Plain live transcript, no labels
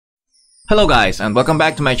Hello guys and welcome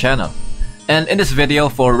back to my channel. And in this video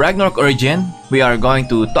for Ragnarok Origin, we are going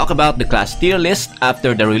to talk about the class tier list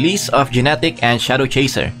after the release of Genetic and Shadow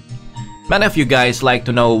Chaser. Many of you guys like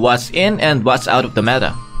to know what's in and what's out of the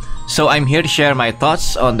meta. So I'm here to share my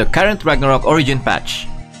thoughts on the current Ragnarok Origin patch.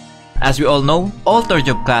 As we all know, all third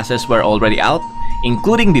job classes were already out,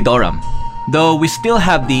 including the Doram. Though we still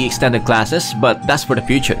have the extended classes, but that's for the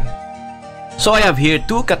future. So I have here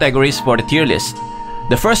two categories for the tier list.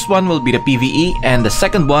 The first one will be the PvE and the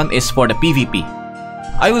second one is for the PvP.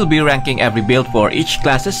 I will be ranking every build for each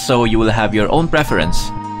classes so you will have your own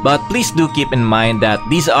preference. But please do keep in mind that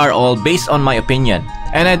these are all based on my opinion,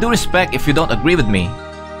 and I do respect if you don't agree with me.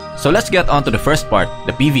 So let's get on to the first part,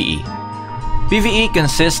 the PvE. PvE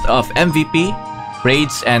consists of MVP,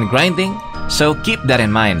 raids, and grinding, so keep that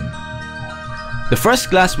in mind. The first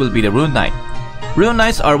class will be the Rune Knight. Rune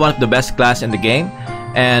Knights are one of the best class in the game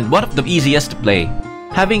and one of the easiest to play.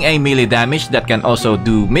 Having a melee damage that can also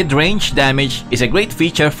do mid-range damage is a great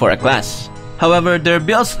feature for a class. However, their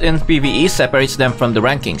builds in PvE separates them from the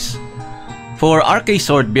rankings. For Arcane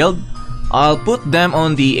Sword build, I'll put them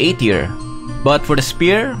on the A tier. But for the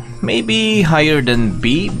Spear, maybe higher than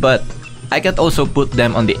B, but I can also put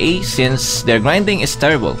them on the A since their grinding is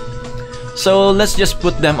terrible. So let's just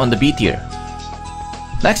put them on the B tier.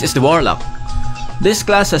 Next is the Warlock. This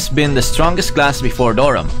class has been the strongest class before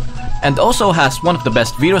Doram, and also has one of the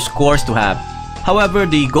best Vero scores to have. However,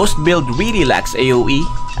 the Ghost build really lacks AoE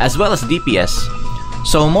as well as DPS.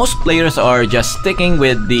 So most players are just sticking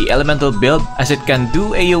with the Elemental build as it can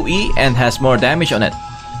do AoE and has more damage on it.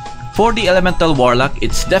 For the Elemental Warlock,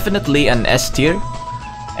 it's definitely an S tier.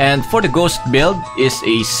 And for the Ghost build is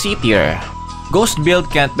a C tier. Ghost build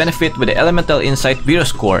can't benefit with the Elemental Insight Vero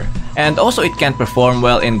score, and also it can't perform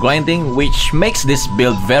well in grinding, which makes this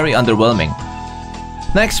build very underwhelming.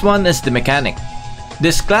 Next one is the Mechanic.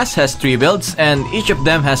 This class has 3 builds and each of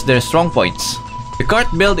them has their strong points. The Cart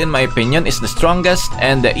build in my opinion is the strongest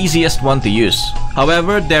and the easiest one to use.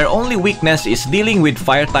 However, their only weakness is dealing with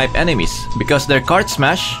fire type enemies because their Cart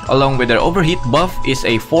Smash along with their overheat buff is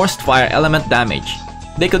a forced fire element damage.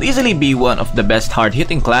 They could easily be one of the best hard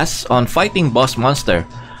hitting class on fighting boss monster,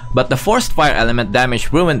 but the forced fire element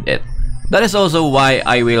damage ruined it. That is also why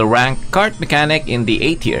I will rank Cart Mechanic in the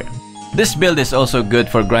A tier. This build is also good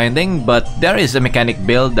for grinding, but there is a mechanic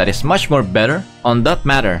build that is much more better on that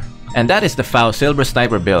matter, and that is the FAO Silver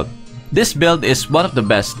Sniper build. This build is one of the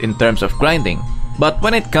best in terms of grinding, but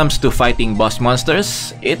when it comes to fighting boss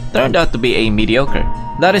monsters, it turned out to be a mediocre.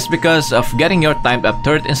 That is because of getting your timed up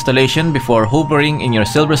turret installation before hovering in your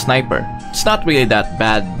Silver Sniper. It's not really that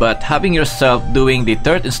bad, but having yourself doing the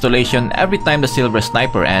turret installation every time the Silver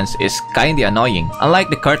Sniper ends is kinda annoying, unlike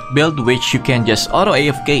the Cart build which you can just auto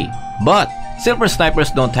AFK. But Silver Snipers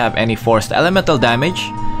don't have any forced elemental damage,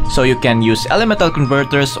 so you can use elemental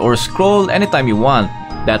converters or scroll anytime you want.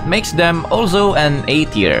 That makes them also an A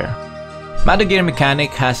tier. Madagir Mechanic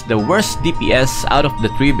has the worst DPS out of the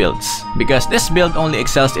 3 builds because this build only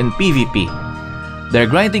excels in PvP. Their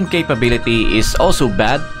grinding capability is also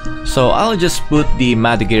bad, so I'll just put the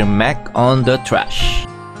Madagir Mech on the trash.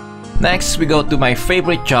 Next, we go to my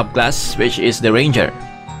favorite job class, which is the Ranger.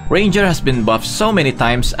 Ranger has been buffed so many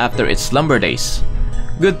times after its slumber days.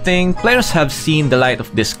 Good thing players have seen the light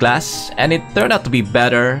of this class and it turned out to be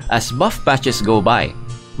better as buff patches go by.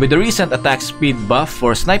 With the recent attack speed buff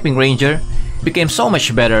for Sniping Ranger, it became so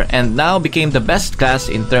much better and now became the best class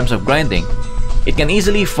in terms of grinding. It can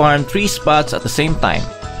easily farm 3 spots at the same time.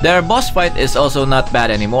 Their boss fight is also not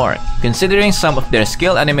bad anymore, considering some of their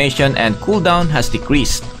skill animation and cooldown has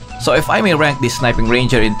decreased. So if I may rank this Sniping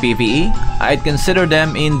Ranger in PvE, I'd consider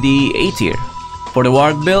them in the A tier. For the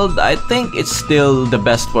Warg build, I think it's still the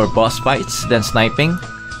best for boss fights than sniping.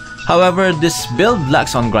 However, this build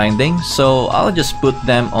lacks on grinding, so I'll just put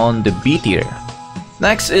them on the B tier.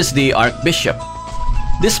 Next is the Archbishop.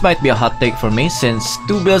 This might be a hot take for me since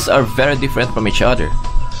 2 builds are very different from each other.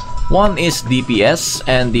 One is DPS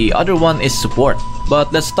and the other one is support.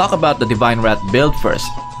 But let's talk about the Divine Wrath build first.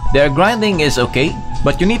 Their grinding is okay,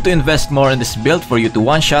 but you need to invest more in this build for you to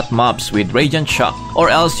one-shot mobs with Radiant Shock, or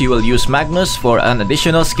else you will use Magnus for an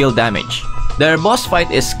additional skill damage. Their boss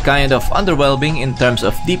fight is kind of underwhelming in terms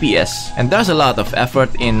of DPS, and there's a lot of effort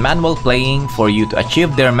in manual playing for you to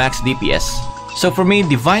achieve their max DPS. So for me,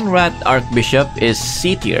 Divine Wrath Archbishop is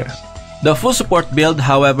C tier. The full support build,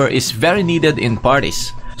 however, is very needed in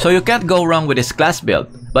parties, so you can't go wrong with this class build,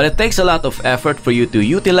 but it takes a lot of effort for you to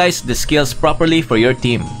utilize the skills properly for your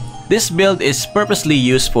team. This build is purposely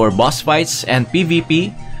used for boss fights and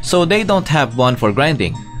PvP, so they don't have one for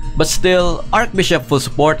grinding. But still, Archbishop full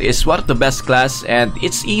support is one of the best class and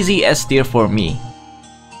it's easy S tier for me.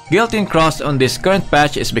 Guillotine Cross on this current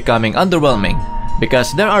patch is becoming underwhelming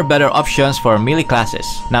because there are better options for melee classes.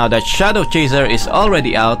 Now that Shadow Chaser is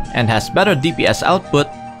already out and has better DPS output,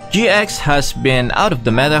 GX has been out of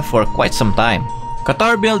the meta for quite some time.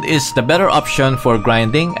 Katar build is the better option for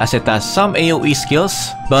grinding as it has some AoE skills,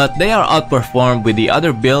 but they are outperformed with the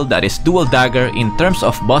other build that is dual dagger in terms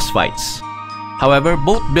of boss fights. However,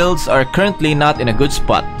 both builds are currently not in a good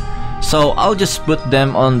spot, so I'll just put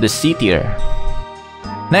them on the C tier.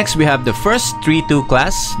 Next we have the first 3-2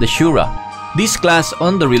 class, the Shura. This class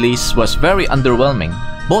on the release was very underwhelming.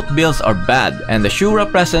 Both builds are bad, and the Shura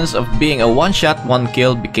presence of being a one-shot,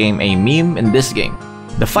 one-kill became a meme in this game.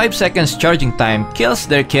 The 5 seconds charging time kills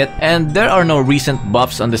their kit, and there are no recent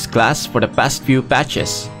buffs on this class for the past few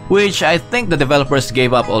patches, which I think the developers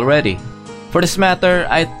gave up already. For this matter,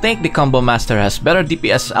 I think the Combo Master has better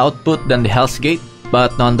DPS output than the Hell's Gate,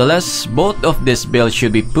 but nonetheless, both of these builds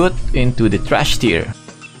should be put into the trash tier.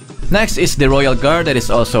 Next is the Royal Guard that is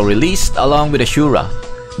also released along with the Shura.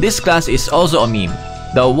 This class is also a meme.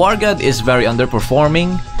 The War God is very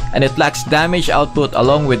underperforming and it lacks damage output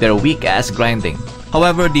along with their weak ass grinding.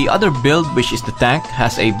 However, the other build, which is the tank,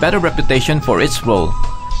 has a better reputation for its role,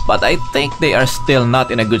 but I think they are still not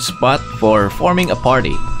in a good spot for forming a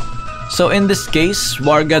party. So in this case,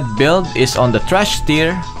 War God build is on the trash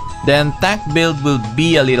tier, then tank build will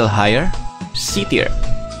be a little higher, C tier.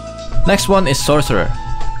 Next one is Sorcerer.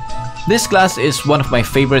 This class is one of my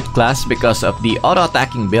favorite class because of the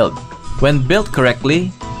auto-attacking build. When built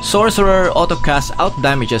correctly, Sorcerer auto-cast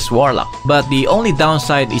out-damages Warlock, but the only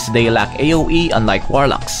downside is they lack AoE unlike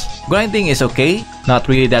Warlocks. Grinding is okay, not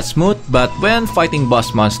really that smooth, but when fighting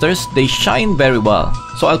boss monsters, they shine very well.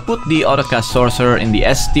 So I'll put the auto-cast Sorcerer in the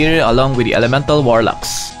S tier along with the Elemental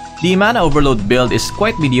Warlocks. The Mana Overload build is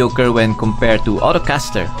quite mediocre when compared to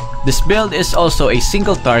Autocaster. This build is also a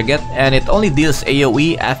single target and it only deals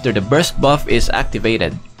AoE after the burst buff is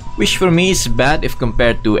activated, which for me is bad if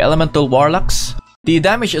compared to Elemental Warlocks. The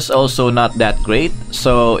damage is also not that great,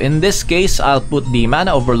 so in this case I'll put the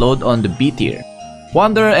Mana Overload on the B tier.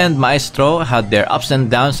 Wanderer and Maestro had their ups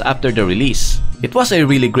and downs after the release. It was a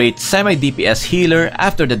really great semi-DPS healer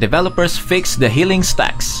after the developers fixed the healing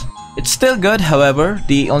stacks. It's still good, however,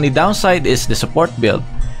 the only downside is the support build.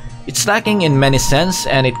 It's lacking in many sense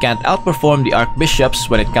and it can't outperform the Archbishops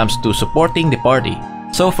when it comes to supporting the party.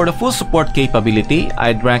 So for the full support capability,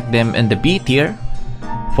 I'd rank them in the B tier.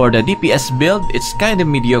 For the DPS build, it's kinda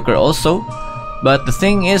mediocre also, but the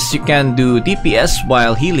thing is you can do DPS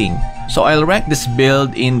while healing, so I'll rank this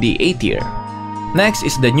build in the A tier. Next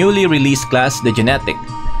is the newly released class, the Genetic.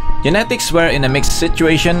 Genetics were in a mixed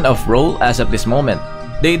situation of role as of this moment.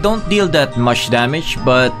 They don't deal that much damage,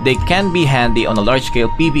 but they can be handy on a large-scale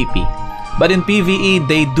PvP. But in PvE,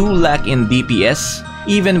 they do lack in DPS,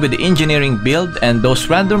 even with the engineering build, and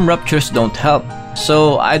those random ruptures don't help.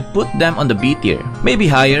 So I'd put them on the B tier, maybe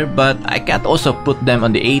higher, but I can't also put them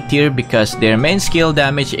on the A tier because their main skill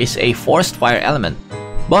damage is a forced fire element.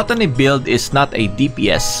 Botany build is not a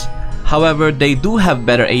DPS. However, they do have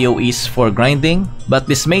better AoEs for grinding, but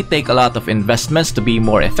this may take a lot of investments to be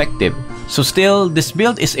more effective. So still, this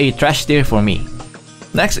build is a trash tier for me.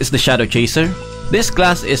 Next is the Shadow Chaser. This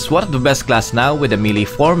class is one of the best class now with the melee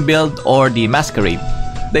form build or the Masquerade.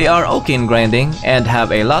 They are okay in grinding and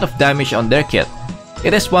have a lot of damage on their kit.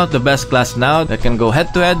 It is one of the best class now that can go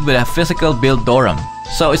head to head with a physical build Doram,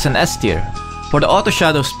 so it's an S tier. For the Auto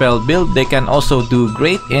Shadow spell build, they can also do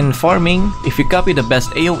great in farming if you copy the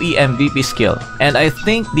best AoE MVP skill, and I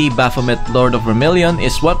think the Baphomet Lord of Vermilion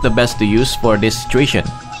is one of the best to use for this situation.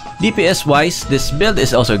 DPS wise, this build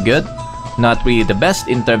is also good, not really the best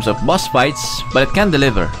in terms of boss fights, but it can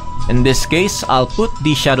deliver. In this case, I'll put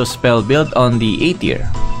the Shadow spell build on the A tier.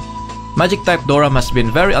 Magic type Doram has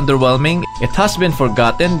been very underwhelming. It has been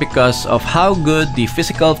forgotten because of how good the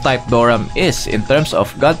physical type Doram is in terms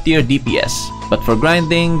of god tier DPS. But for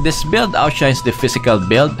grinding, this build outshines the physical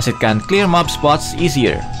build as it can clear mob spots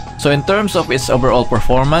easier. So in terms of its overall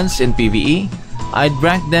performance in PvE, I'd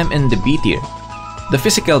rank them in the B tier. The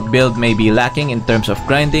physical build may be lacking in terms of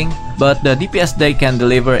grinding, but the DPS they can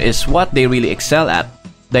deliver is what they really excel at.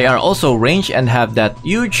 They are also ranged and have that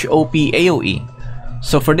huge OP AoE.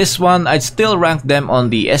 So for this one, I'd still rank them on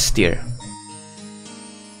the S tier.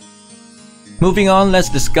 Moving on, let's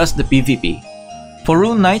discuss the PvP. For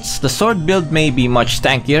Rune Knights, the sword build may be much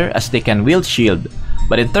tankier as they can wield shield,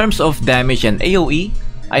 but in terms of damage and AoE,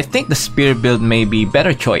 I think the spear build may be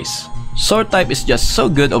better choice. Sword type is just so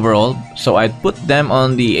good overall, so I'd put them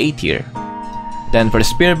on the A tier. Then for the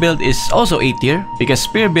spear build is also A tier because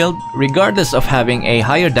spear build, regardless of having a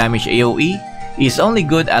higher damage AoE, is only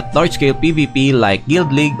good at large scale PvP like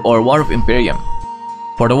Guild League or War of Imperium.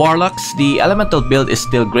 For the Warlocks, the Elemental build is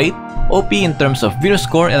still great, OP in terms of Virus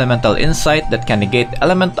Core Elemental Insight that can negate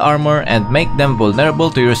element armor and make them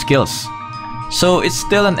vulnerable to your skills. So it's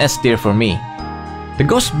still an S tier for me. The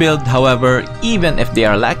Ghost build, however, even if they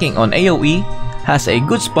are lacking on AoE, has a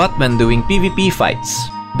good spot when doing PvP fights.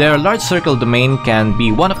 Their large circle domain can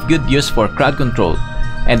be one of good use for crowd control,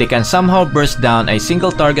 and they can somehow burst down a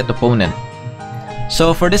single target opponent.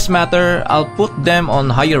 So for this matter, I'll put them on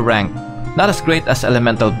higher rank. Not as great as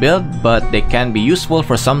Elemental build, but they can be useful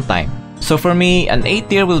for some time. So for me, an A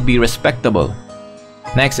tier will be respectable.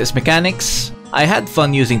 Next is mechanics. I had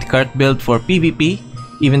fun using the cart build for PvP,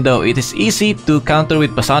 even though it is easy to counter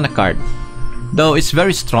with Pasana card. Though it's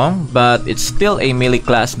very strong, but it's still a melee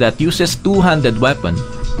class that uses two-handed weapon,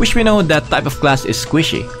 which we know that type of class is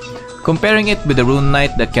squishy. Comparing it with the Rune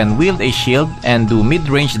Knight that can wield a shield and do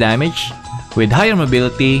mid-range damage, with higher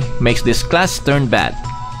mobility makes this class turn bad.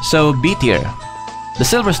 So B tier. The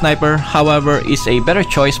Silver Sniper, however, is a better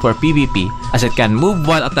choice for PvP as it can move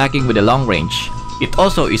while attacking with a long range. It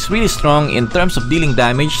also is really strong in terms of dealing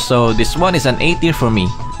damage, so this one is an A tier for me,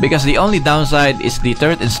 because the only downside is the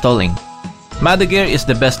turret installing. Madagir is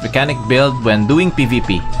the best mechanic build when doing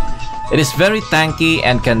PvP. It is very tanky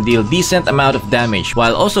and can deal decent amount of damage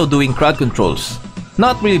while also doing crowd controls.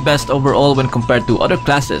 Not really best overall when compared to other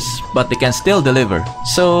classes, but they can still deliver.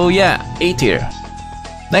 So yeah, A tier.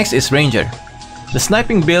 Next is Ranger. The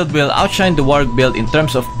sniping build will outshine the Warg build in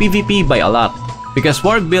terms of PvP by a lot, because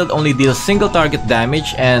Warg build only deals single target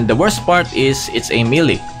damage and the worst part is it's a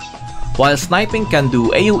melee. While sniping can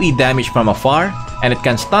do AoE damage from afar, and it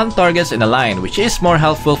can stun targets in a line, which is more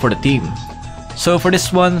helpful for the team. So for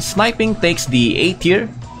this one, sniping takes the A tier,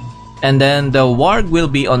 and then the Warg will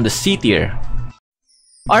be on the C tier.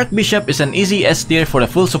 Archbishop is an easy S tier for the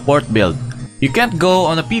full support build. You can't go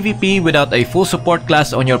on a PvP without a full support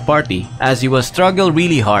class on your party, as you will struggle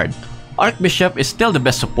really hard. Archbishop is still the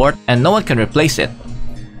best support and no one can replace it.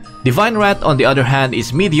 Divine Rat on the other hand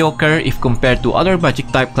is mediocre if compared to other magic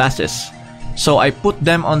type classes, so I put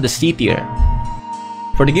them on the C tier.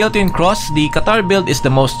 For the Guillotine Cross, the Qatar build is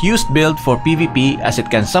the most used build for PvP as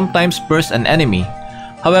it can sometimes burst an enemy.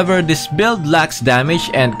 However, this build lacks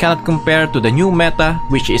damage and cannot compare to the new meta,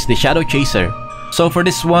 which is the Shadow Chaser. So for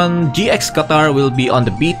this one, GX Qatar will be on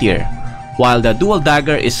the B tier, while the Dual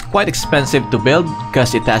Dagger is quite expensive to build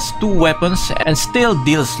because it has two weapons and still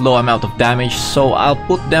deals low amount of damage, so I'll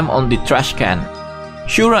put them on the trash can.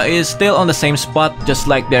 Shura is still on the same spot just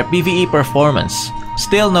like their PvE performance,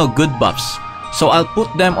 still no good buffs, so I'll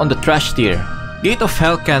put them on the trash tier. Gate of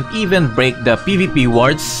Hell can't even break the PvP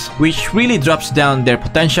wards, which really drops down their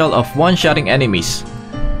potential of one-shotting enemies.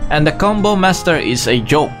 And the Combo Master is a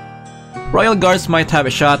joke. Royal Guards might have a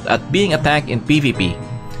shot at being a tank in PvP.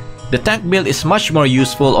 The tank build is much more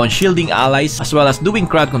useful on shielding allies as well as doing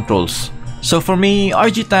crowd controls. So for me,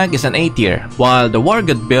 RG Tank is an A tier, while the War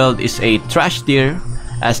God build is a trash tier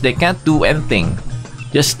as they can't do anything.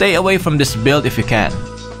 Just stay away from this build if you can.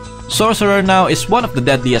 Sorcerer now is one of the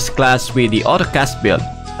deadliest class with the autocast build,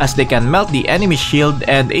 as they can melt the enemy shield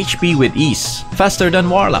and HP with ease, faster than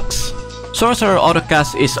Warlocks. Sorcerer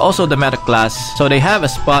autocast is also the meta class, so they have a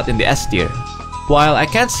spot in the S tier. While I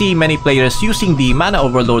can't see many players using the Mana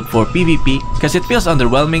Overload for PvP because it feels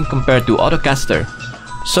underwhelming compared to autocaster,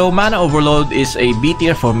 so Mana Overload is a B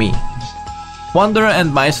tier for me. Wanderer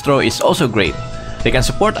and Maestro is also great. They can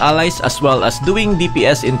support allies as well as doing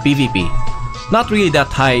DPS in PvP. Not really that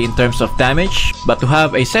high in terms of damage, but to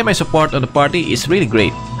have a semi-support on the party is really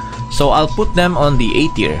great, so I'll put them on the A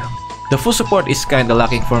tier. The full support is kinda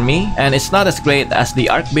lacking for me, and it's not as great as the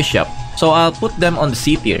Archbishop, so I'll put them on the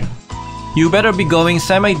C tier. You better be going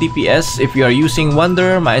semi-DPS if you are using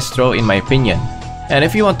Wanderer Maestro in my opinion, and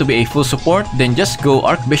if you want to be a full support, then just go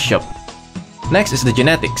Archbishop. Next is the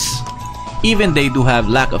Genetics. Even they do have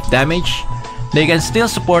lack of damage, they can still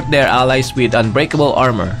support their allies with unbreakable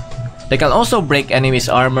armor. They can also break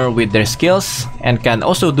enemies' armor with their skills, and can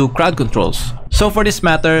also do crowd controls. So for this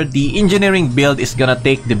matter, the engineering build is gonna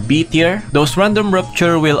take the B tier. Those random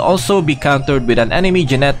rupture will also be countered with an enemy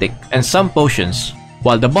genetic and some potions,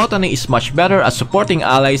 while the botany is much better at supporting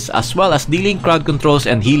allies as well as dealing crowd controls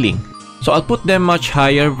and healing. So I'll put them much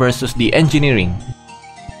higher versus the engineering.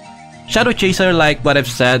 Shadow Chaser, like what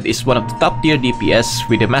I've said, is one of the top tier DPS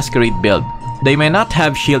with the Masquerade build. They may not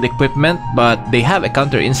have shield equipment, but they have a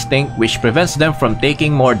counter instinct which prevents them from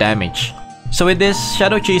taking more damage. So with this,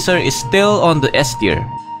 Shadow Chaser is still on the S tier.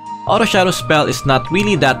 Auto Shadow Spell is not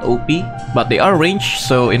really that OP, but they are ranged,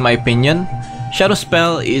 so in my opinion, Shadow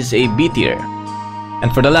Spell is a B tier.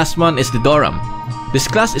 And for the last one is the Doram. This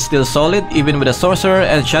class is still solid even with a Sorcerer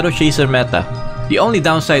and Shadow Chaser meta. The only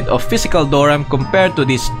downside of physical Doram compared to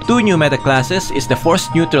these two new meta classes is the force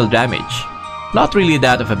neutral damage. Not really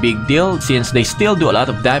that of a big deal since they still do a lot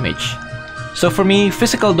of damage. So for me,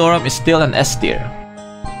 physical Doram is still an S tier.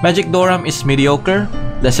 Magic Doram is mediocre,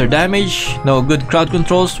 lesser damage, no good crowd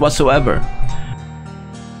controls whatsoever.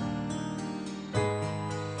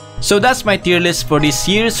 So that's my tier list for this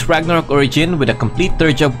year's Ragnarok Origin with a complete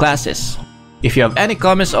third job classes. If you have any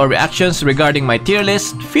comments or reactions regarding my tier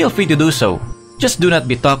list, feel free to do so. Just do not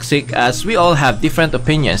be toxic as we all have different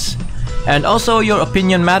opinions. And also your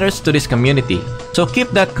opinion matters to this community, so keep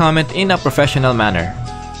that comment in a professional manner.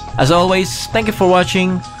 As always, thank you for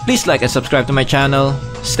watching, please like and subscribe to my channel,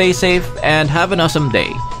 stay safe and have an awesome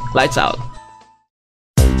day. Lights out!